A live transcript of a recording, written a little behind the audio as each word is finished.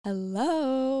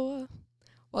Hello.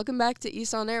 Welcome back to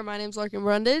East on Air. My name's Larkin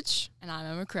Brundige. And I'm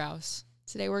Emma Krause.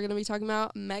 Today we're going to be talking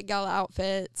about Met Gala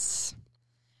outfits.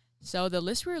 So the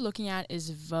list we're looking at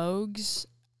is Vogue's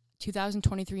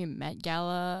 2023 Met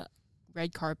Gala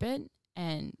red carpet.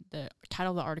 And the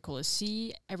title of the article is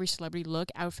See Every Celebrity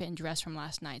Look, Outfit, and Dress from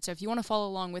Last Night. So if you want to follow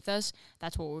along with us,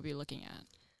 that's what we'll be looking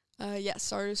at.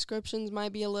 Yes, our descriptions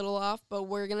might be a little off, but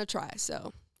we're going to try.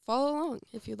 So follow along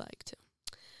if you'd like to.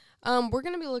 We're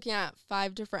going to be looking at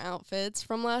 5 different outfits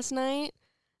from last night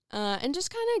and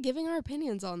just kind of giving our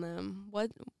opinions on them.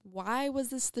 Why was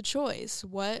this the choice?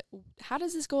 How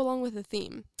does this go along with the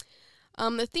theme?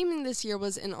 The theme this year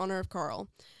was in honor of Carl.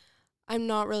 I'm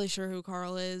not really sure who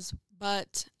Carl is,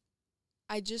 but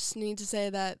I just need to say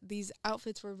that these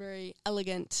outfits were very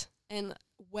elegant and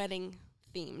wedding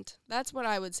themed. That's what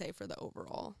I would say for the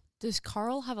overall. Does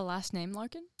Carl have a last name,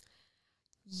 Larkin?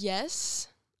 Yes.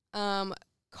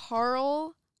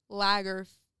 Karl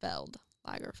Lagerfeld,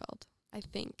 I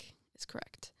think is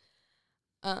correct.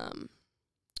 The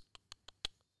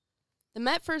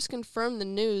Met first confirmed the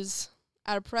news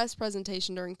at a press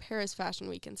presentation during Paris Fashion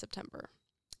Week in September.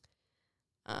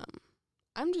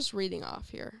 I'm just reading off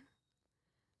here.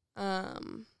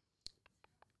 Well,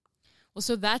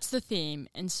 so that's the theme.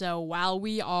 And so while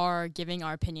we are giving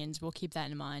our opinions, we'll keep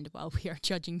that in mind while we are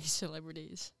judging these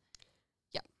celebrities.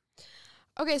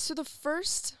 Okay, so the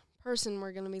first person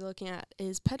we're going to be looking at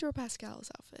is Pedro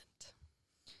Pascal's outfit.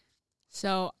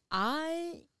 So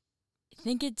I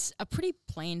think it's a pretty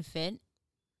plain fit.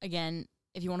 Again,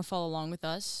 if you want to follow along with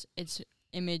us, it's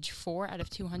image 4 out of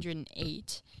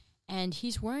 208. And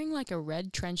he's wearing like a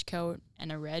red trench coat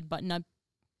and a red button-up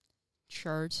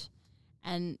shirt.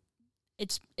 And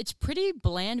it's pretty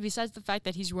bland besides the fact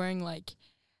that he's wearing like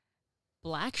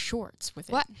black shorts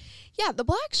with it. Yeah, the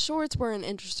black shorts were an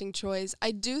interesting choice. I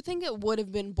do think it would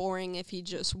have been boring if he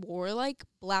just wore like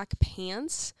black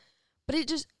pants, but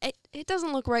it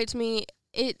doesn't look right to me.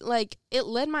 It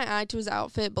led my eye to his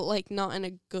outfit, but like not in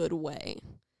a good way.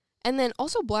 And then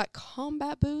also black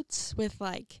combat boots with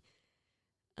like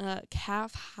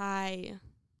calf high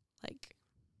like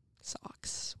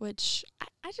socks, which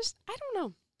I don't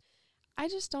know. I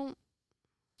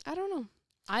don't know.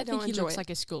 I think he looks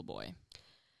like a schoolboy.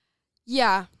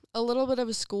 Yeah, a little bit of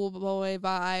a schoolboy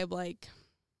vibe, like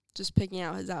just picking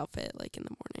out his outfit like in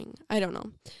the morning. I don't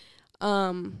know.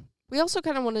 We also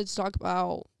kind of wanted to talk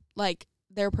about like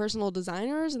their personal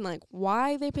designers and like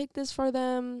why they picked this for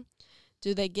them.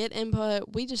 Do they get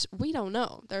input? We don't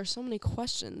know. There are so many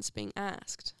questions being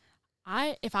asked.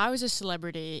 If I was a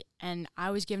celebrity and I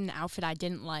was given an outfit I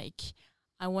didn't like,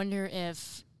 I wonder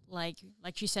if like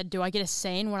she said, do I get a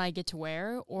say in what I get to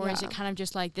wear? Or is it kind of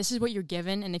just like, this is what you're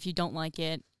given, and if you don't like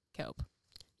it, cope?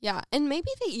 Yeah, and maybe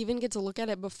they even get to look at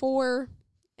it before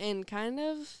and kind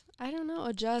of, I don't know,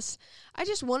 adjust. I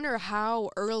just wonder how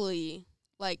early,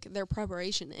 like, their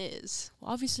preparation is.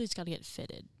 Well, obviously it's got to get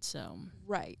fitted, so.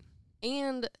 Right.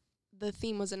 And the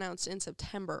theme was announced in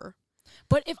September.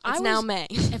 But it's now May.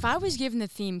 If I was given the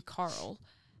theme Carl,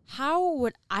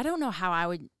 I don't know how I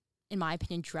would, in my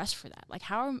opinion, dress for that. Like,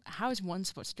 how is one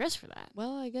supposed to dress for that?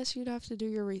 Well, I guess you'd have to do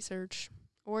your research,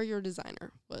 or your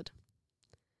designer would.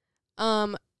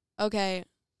 Okay.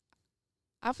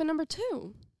 Outfit number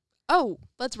 2. Oh,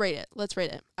 let's rate it.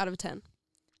 Out of 10.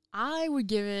 I would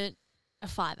give it a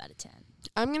 5 out of 10.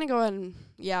 I'm going to go ahead and,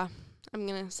 I'm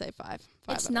going to say 5.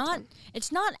 It's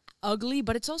not ugly,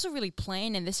 but it's also really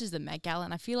plain, and this is the Met Gala,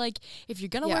 and I feel like if you're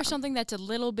going to wear something that's a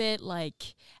little bit,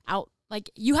 like, out, like,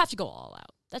 you have to go all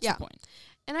out. That's the point.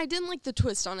 And I didn't like the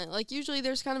twist on it. Like, usually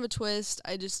there's kind of a twist.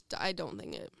 I don't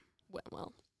think it went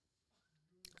well.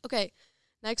 Okay,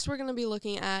 next we're going to be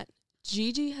looking at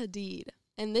Gigi Hadid.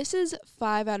 And this is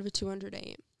 5 out of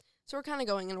 208. So we're kind of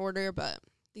going in order, but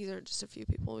these are just a few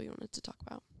people we wanted to talk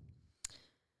about.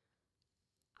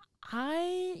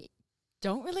 I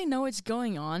don't really know what's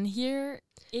going on here.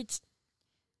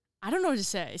 I don't know what to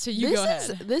say. So go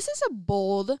ahead. This is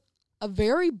a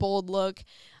very bold look.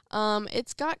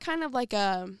 It's got kind of like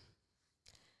a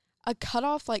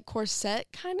cutoff like corset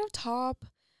kind of top,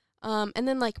 and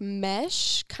then like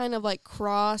mesh kind of like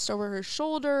crossed over her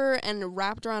shoulder and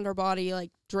wrapped around her body,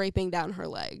 like draping down her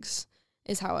legs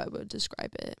is how I would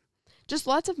describe it. Just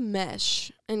lots of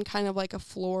mesh and kind of like a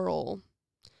floral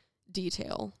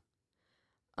detail.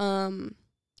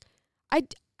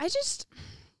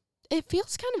 It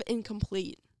feels kind of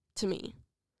incomplete to me.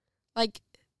 Like,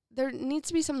 there needs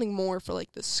to be something more for,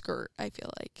 like, the skirt, I feel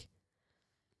like.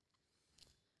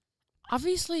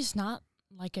 Obviously, it's not,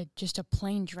 like, just a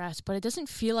plain dress, but it doesn't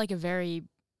feel like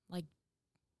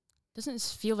doesn't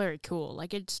feel very cool.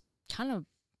 Like, it's kind of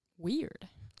weird.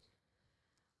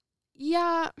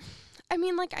 Yeah, I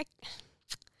mean, like,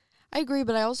 I agree,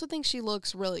 but I also think she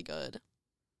looks really good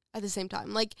at the same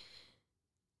time. Like,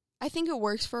 I think it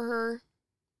works for her,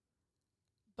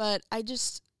 but I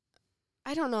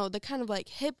don't know, the kind of, like,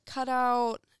 hip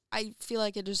cutout, I feel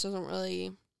like it just doesn't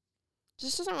really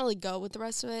go with the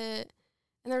rest of it.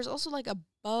 And there's also, like, a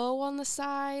bow on the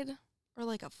side, or,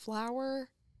 like, a flower.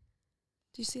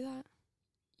 Do you see that?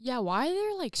 Yeah, why are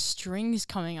there, like, strings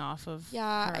coming off of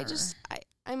Yeah, her?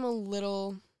 I'm a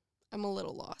little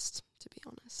lost, to be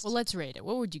honest. Well, let's rate it.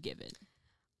 What would you give it?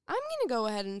 I'm going to go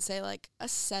ahead and say, like, a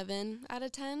 7 out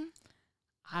of 10.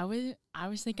 I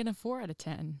was thinking a 4 out of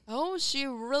 10. Oh, she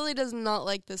really does not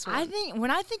like this one.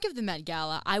 When I think of the Met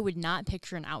Gala, I would not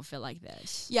picture an outfit like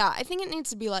this. Yeah, I think it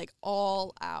needs to be, like,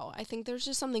 all out. I think there's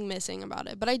just something missing about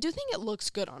it. But I do think it looks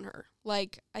good on her.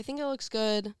 Like, I think it looks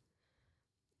good.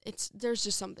 There's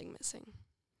just something missing.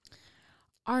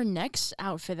 Our next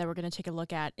outfit that we're going to take a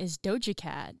look at is Doja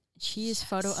Cat. She is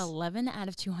photo 11 out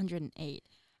of 208.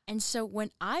 And so when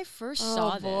I first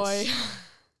saw this,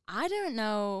 I don't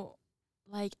know,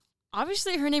 like,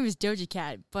 obviously her name is Doja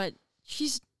Cat, but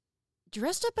she's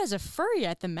dressed up as a furry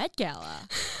at the Met Gala.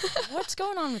 What's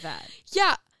going on with that?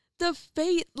 Yeah, the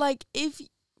face, like, if you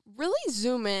really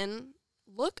zoom in,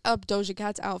 look up Doja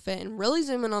Cat's outfit and really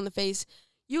zoom in on the face,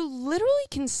 you literally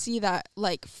can see that,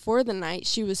 like, for the night,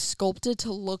 she was sculpted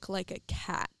to look like a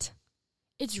cat.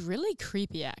 It's really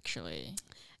creepy, actually.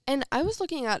 And I was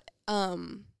looking at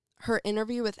her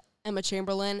interview with Emma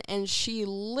Chamberlain, and she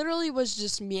literally was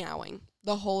just meowing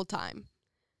the whole time.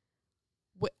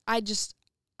 I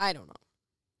don't know.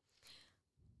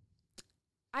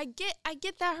 I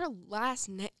get that her last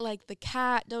name, like the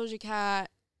cat, Doja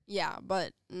Cat, yeah,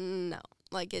 but no.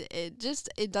 Like,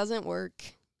 it doesn't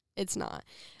work. It's not.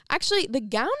 Actually, the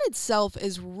gown itself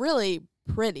is really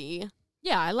pretty.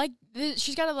 Yeah, I like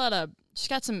she's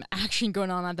got some action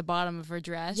going on at the bottom of her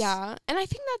dress. Yeah, and I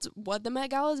think that's what the Met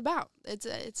Gala is about.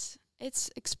 It's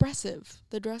expressive.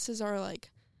 The dresses are, like,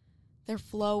 they're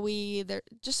flowy. They're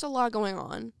just a lot going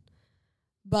on.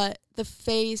 But the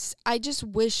face, I just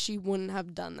wish she wouldn't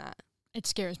have done that. It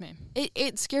scares me.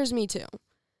 It scares me too.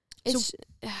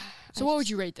 So what would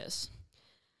you rate this?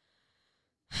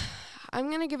 I'm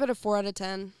going to give it a 4 out of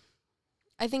 10.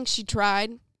 I think she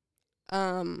tried.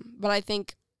 But I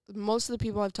think most of the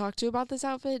people I've talked to about this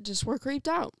outfit just were creeped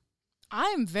out.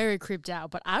 I'm very creeped out,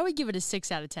 but I would give it a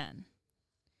 6 out of 10.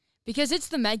 Because it's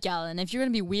the Met Gala, and if you're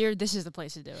going to be weird, this is the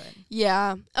place to do it.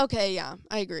 Yeah. Okay, yeah.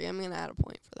 I agree. I'm going to add a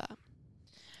point for that.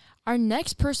 Our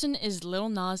next person is Lil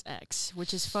Nas X,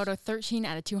 which is photo 13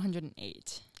 out of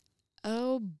 208.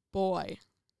 Oh, boy.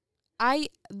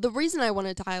 The reason I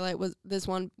wanted to highlight this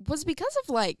one was because of,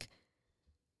 like,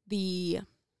 the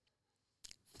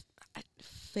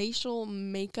facial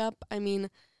makeup. I mean,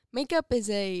 makeup is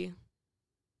a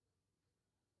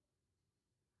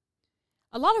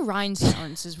lot of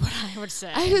rhinestones is what I would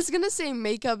say. I was going to say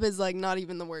makeup is, like, not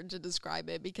even the word to describe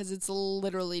it because it's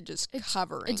literally just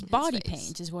covering It's his body face.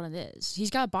 paint is what it is. He's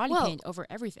got body paint over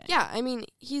everything. Yeah, I mean,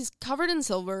 he's covered in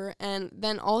silver, and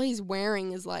then all he's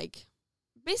wearing is, like,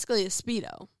 basically a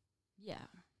Speedo. Yeah.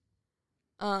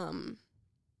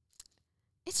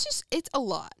 It's a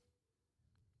lot,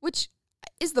 which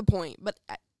is the point, but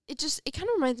it kind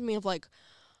of reminds me of, like,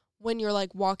 when you're,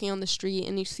 like, walking on the street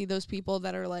and you see those people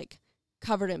that are, like,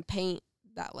 covered in paint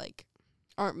that, like,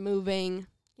 aren't moving,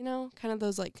 you know, kind of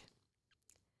those, like,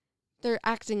 they're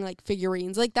acting like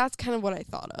figurines. Like, that's kind of what I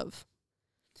thought of.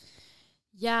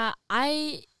 Yeah,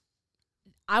 I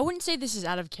wouldn't say this is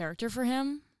out of character for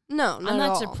him. No, I'm not at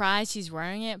all. surprised he's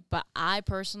wearing it, but I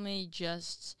personally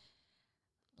just,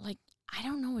 like, I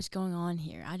don't know what's going on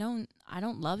here. I don't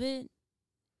love it.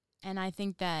 And I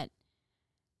think that,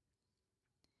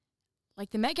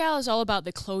 like, the Met Gala is all about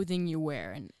the clothing you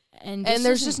wear, and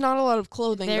there's just not a lot of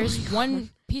clothing. There's going one on.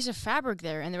 piece of fabric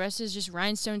there, and the rest is just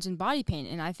rhinestones and body paint,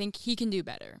 and I think he can do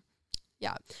better.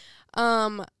 Yeah.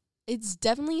 It's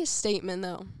definitely a statement,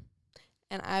 though,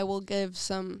 and I will give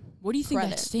some What do you think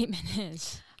credit. that statement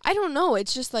is? I don't know.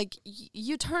 It's just, like,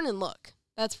 you turn and look.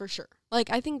 That's for sure. Like,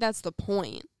 I think that's the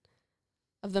point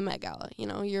of the Met Gala. You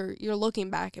know, you're looking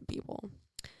back at people.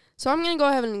 So I'm going to go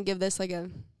ahead and give this, like,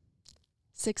 a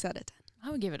 6 out of 10.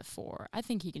 I would give it a 4. I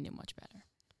think he can do much better.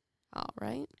 All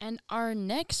right. And our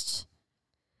next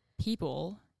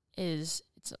people it's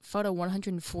photo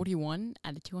 141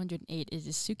 out of 208 is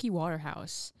Suki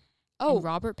Waterhouse and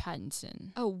Robert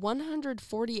Pattinson. Oh,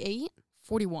 148?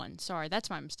 41. Sorry,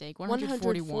 that's my mistake.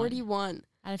 141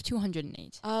 out of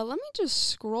 208. Let me just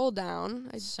scroll down.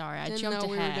 I jumped didn't know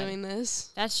we ahead. were doing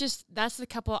this. That's the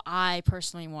couple I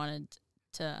personally wanted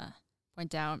to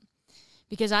point out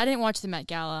because I didn't watch the Met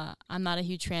Gala. I'm not a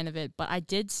huge fan of it, but I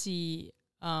did see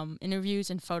interviews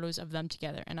and photos of them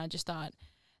together, and I just thought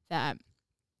that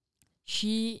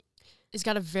she has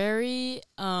got a very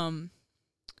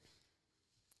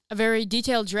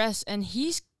detailed dress, and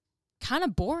he's kind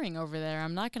of boring over there.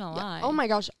 I'm not gonna lie. Oh my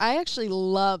gosh, I actually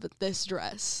love this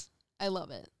dress. I love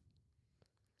it.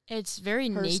 It's very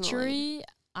naturey.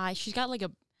 She's got like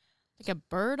a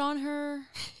bird on her.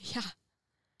 Yeah,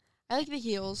 I like the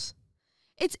heels.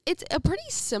 It's a pretty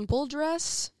simple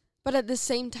dress, but at the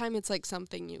same time, it's like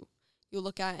something you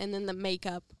look at, and then the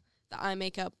eye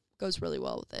makeup goes really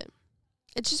well with it.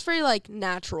 It's just very like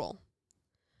natural.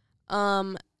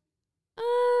 And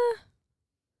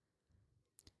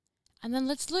then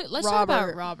let's talk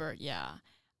about Robert. Yeah.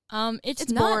 It's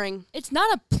not boring. It's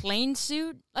not a plain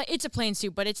suit. It's a plain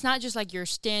suit, but it's not just like your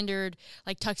standard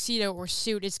like tuxedo or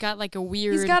suit. It's got like a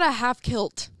weird. He's got a half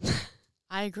kilt.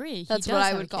 I agree. That's what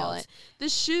I would call it. The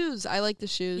shoes, I like the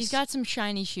shoes. He's got some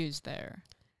shiny shoes there.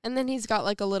 And then he's got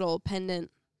like a little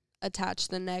pendant attached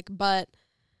to the neck. But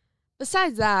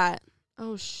besides that,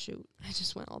 oh shoot, I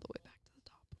just went all the way back to the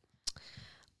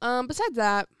top. Besides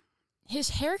that, his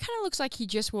hair kind of looks like he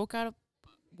just woke up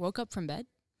from bed.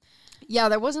 Yeah,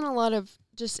 there wasn't a lot of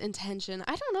just intention.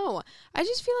 I don't know. I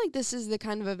just feel like this is the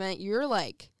kind of event you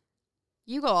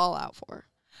go all out for.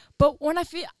 But when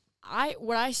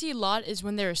what I see a lot is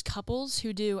when there's couples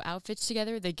who do outfits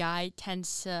together, the guy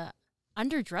tends to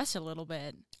underdress a little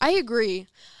bit. I agree,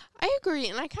 and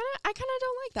I kind of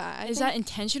don't like that. Is that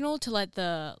intentional to let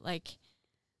the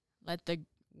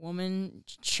woman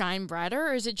shine brighter,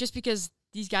 or is it just because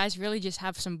these guys really just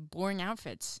have some boring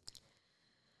outfits?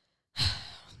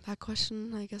 That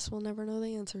question, I guess we'll never know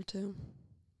the answer to.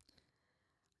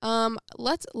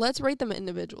 Let's rate them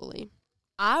individually.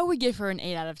 I would give her an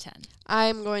 8 out of 10.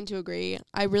 I'm going to agree.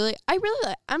 I'm going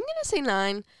to say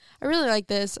 9. I really like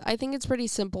this. I think it's pretty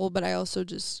simple, but I also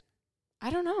just, I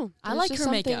don't know. I like her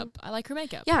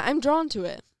makeup. Yeah, I'm drawn to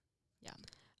it. Yeah.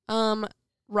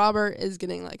 Robert is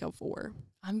getting like a 4.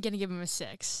 I'm going to give him a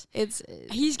 6.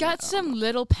 He's got some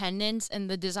little pendants, and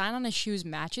the design on his shoes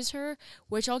matches her,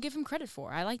 which I'll give him credit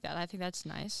for. I like that. I think that's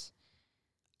nice.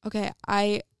 Okay,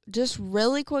 I just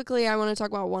really quickly, I want to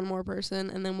talk about one more person,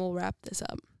 and then we'll wrap this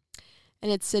up.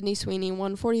 And it's Sydney Sweeney,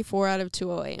 144 out of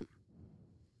 208.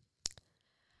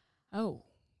 Oh,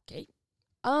 okay.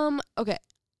 Okay.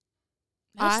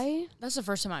 That's the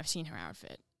first time I've seen her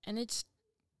outfit, and it's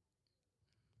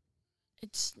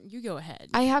you go ahead.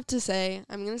 I have to say,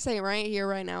 I'm going to say it right here,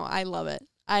 right now, I love it.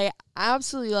 I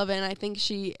absolutely love it, and I think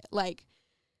she,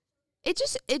 it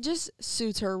just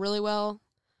suits her really well.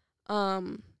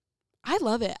 I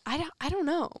love it. I don't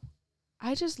know.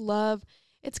 I just love,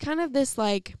 it's kind of this,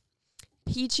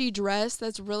 peachy dress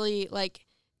that's really,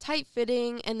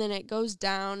 tight-fitting, and then it goes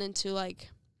down into,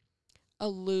 a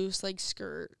loose,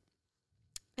 skirt.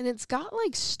 And it's got,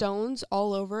 stones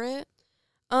all over it.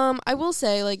 I will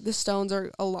say, the stones are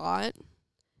a lot.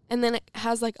 And then it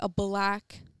has, a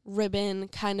black ribbon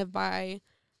kind of by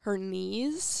her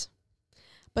knees.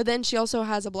 But then she also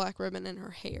has a black ribbon in her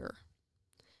hair.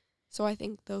 So I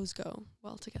think those go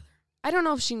well together. I don't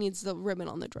know if she needs the ribbon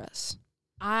on the dress.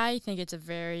 I think it's a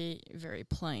very, very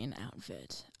plain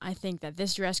outfit. I think that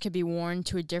this dress could be worn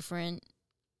to a different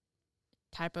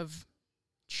type of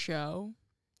show,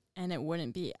 and it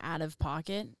wouldn't be out of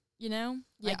pocket, you know?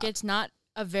 Yeah. It's not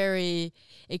a very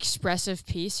expressive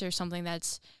piece or something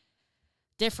that's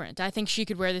different. I think she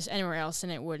could wear this anywhere else,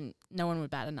 and no one would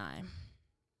bat an eye.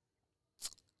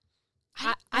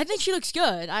 I think she looks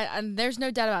good. There's no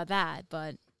doubt about that,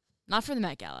 but not for the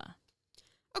Met Gala.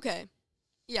 Okay.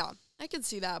 Yeah, I can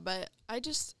see that, but I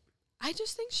just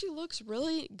think she looks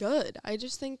really good. I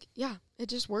just think, it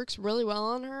just works really well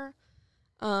on her.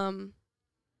 And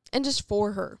just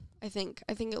for her, I think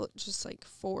it looks just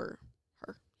for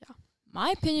her. Yeah. My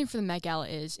opinion for the Met Gala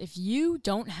is if you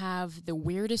don't have the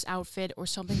weirdest outfit or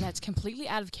something that's completely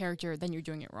out of character, then you're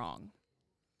doing it wrong.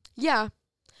 Yeah.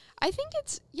 I think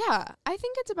it's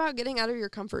about getting out of your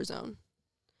comfort zone.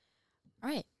 All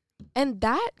right. And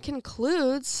that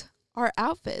concludes our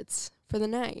outfits for the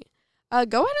night. Go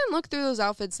ahead and look through those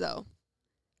outfits, though.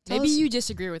 Maybe you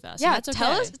disagree with us. Yeah, that's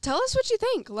okay. Tell us what you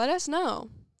think. Let us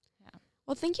know. Yeah.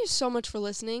 Well, thank you so much for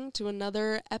listening to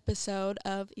another episode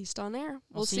of East on Air.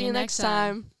 We'll see you next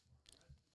time.